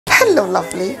Hello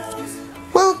lovely,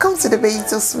 welcome to the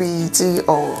dabatoz we do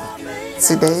all.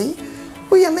 Today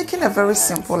we are making a very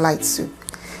simple light soup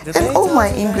and all my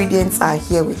ingredients are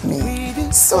here with me,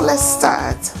 so let's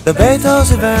start. The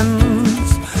dabatoz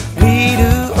events we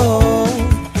do all.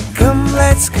 Come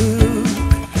let's cook,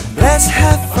 let's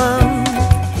have fun.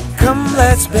 Come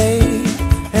let's bake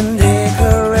and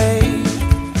decorate.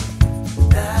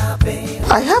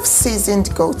 I have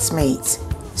seasoned goat's meat,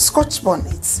 Scotch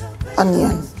bonnet,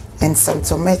 onion and some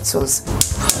tomatoes.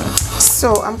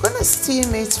 So I'm gonna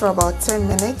steam it for about 10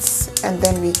 minutes and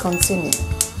then we continue.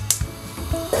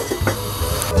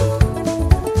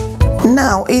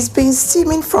 Now it's been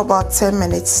steaming for about 10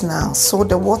 minutes now, so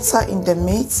the water in the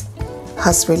meat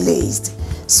has released.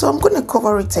 So I'm gonna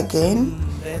cover it again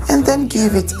and then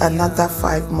give it another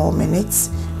 5 more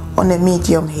minutes on a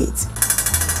medium heat.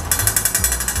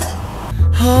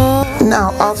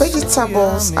 Now our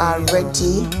vegetables are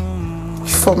ready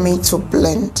for me to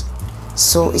blend.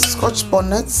 So it's Scotch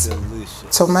bonnet,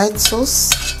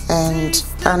 tomatoes and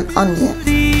an onion.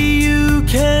 You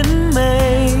can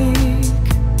make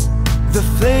the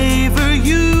flavor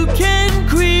you can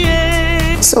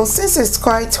create. So since it's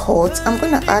quite hot, I'm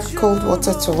gonna add cold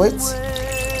water to it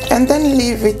and then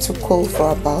leave it to cool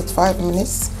for about 5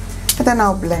 minutes and then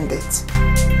I'll blend it.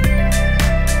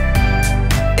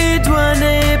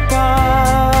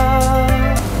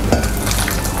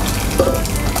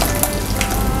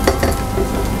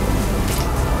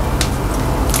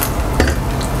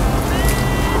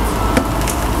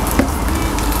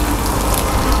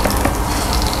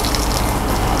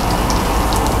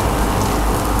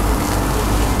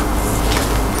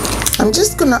 I'm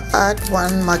just gonna add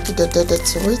one Maggi D3d33d3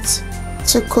 to it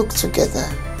to cook together.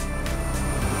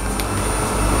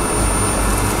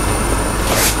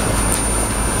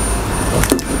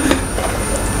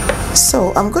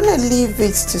 So I'm gonna leave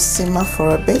it to simmer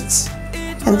for a bit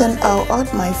and then I'll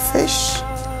add my fish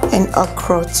and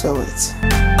okra to it.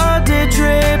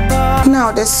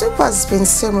 Now the soup has been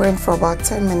simmering for about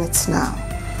 10 minutes now.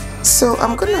 So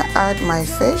I'm gonna add my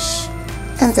fish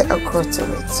and the okra to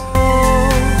it.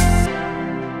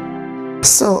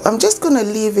 So I'm just gonna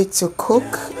leave it to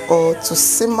cook or to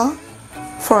simmer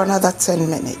for another 10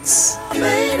 minutes.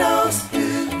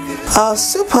 Our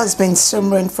soup has been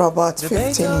simmering for about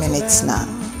 15 minutes now.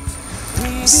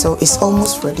 So it's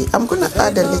almost ready. I'm gonna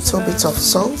add a little bit of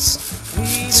salt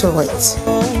to it.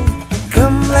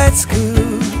 Come let's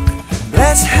cook,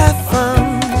 let's have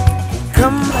fun.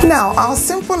 Now our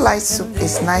simple light soup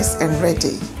is nice and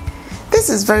ready. This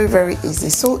is very easy,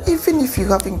 so even if you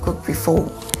haven't cooked before,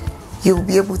 you'll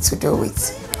be able to do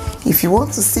it. If you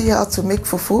want to see how to make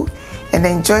fufu and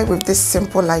enjoy with this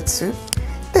simple light soup,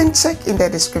 then check in the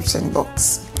description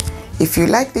box. If you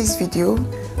like this video,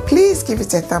 please give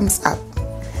it a thumbs up.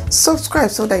 Subscribe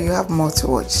so that you have more to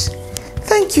watch.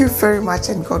 Thank you very much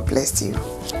and God bless you.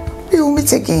 We will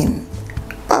meet again.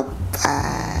 Bye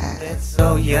bye. It's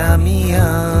so yummy.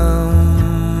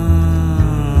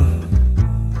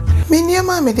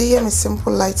 Minyama me dey me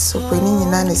simple light soup when ni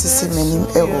nyina na sisi menim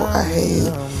ewo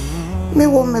ahai. Me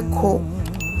wo meko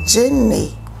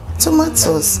jenny,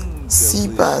 tomatoes, sea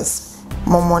bass,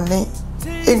 momone,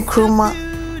 nkruma,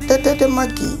 dede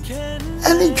Maggi.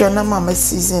 Any jwana mama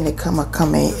season e kama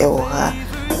ewo ha.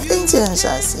 Enti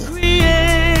enshase.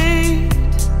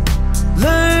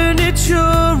 Learn it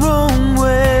your own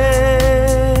way.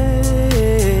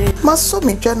 Maso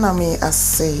mi jwana me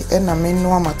ase ena me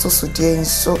noa matoso die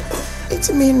nso.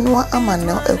 Iti me noa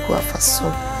amana egu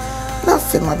afaso. Na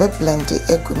fe ma be blend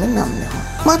egu me nam ne ho.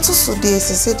 Matoso die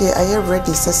sese die aye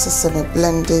ready sese me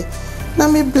blend. Na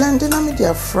me blend na me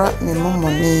dia fra me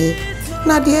momone.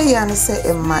 Na dia ya ne se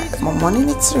emma momone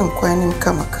ni tiri nkwan nim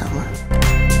kama.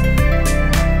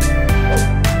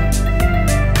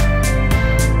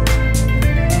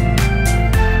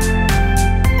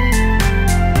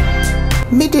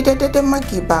 Me dede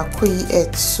Maggi ba ko yi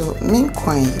etso me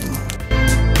nkwan yi mo.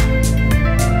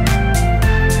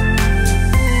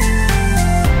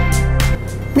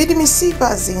 Me di me sea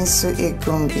bass nso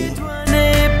egumbi.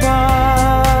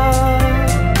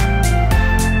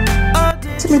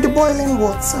 Me the boiling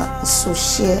water so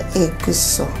share egg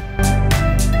so.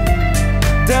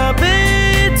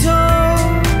 Dabatoz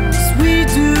we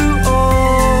do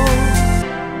all.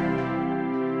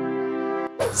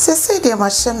 Say de ma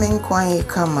hye me nkwan yi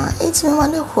kama. Enti me ma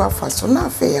ne hu afa so na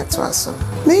afa ya to aso.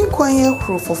 Me nkwan yi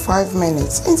huru for 5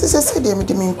 minutes. Enti say de me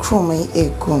di me nkrom yi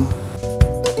egum.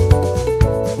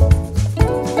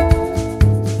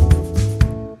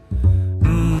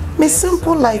 Me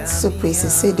simple light soup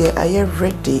is say they are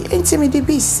ready. Enti me di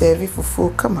be serve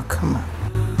fufu kama.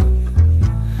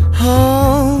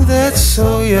 Oh, It's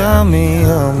so yummy.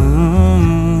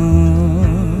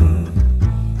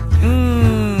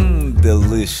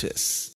 Delicious.